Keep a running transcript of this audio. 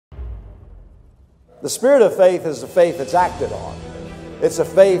The spirit of faith is the faith that's acted on. It's a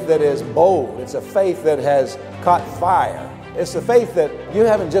faith that is bold. It's a faith that has caught fire. It's the faith that you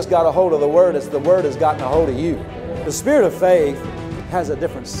haven't just got a hold of the Word, it's the Word has gotten a hold of you. The spirit of faith has a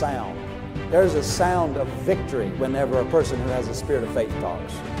different sound. There's a sound of victory whenever a person who has a spirit of faith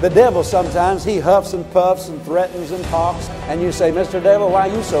talks. The devil sometimes, he huffs and puffs and threatens and talks, and you say, Mr. Devil, why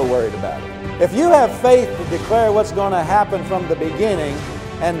are you so worried about it? If you have faith to declare what's going to happen from the beginning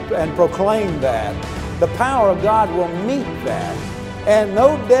and proclaim that, the power of God will meet that, and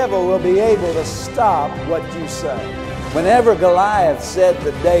no devil will be able to stop what you say. Whenever Goliath said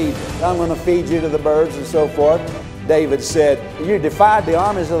to David, I'm going to feed you to the birds and so forth, David said, you defied the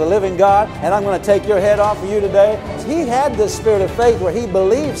armies of the living God, and I'm going to take your head off of you today. He had this spirit of faith where he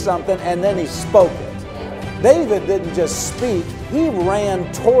believed something and then he spoke it. David didn't just speak, he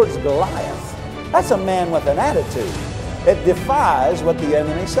ran towards Goliath. That's a man with an attitude. It defies what the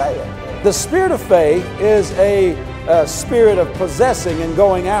enemy said. The spirit of faith is a spirit of possessing and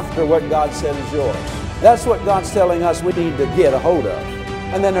going after what God said is yours. That's what God's telling us we need to get a hold of.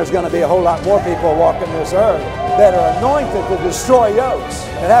 And then there's going to be a whole lot more people walking this earth that are anointed to destroy yokes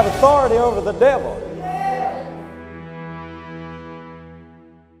and have authority over the devil.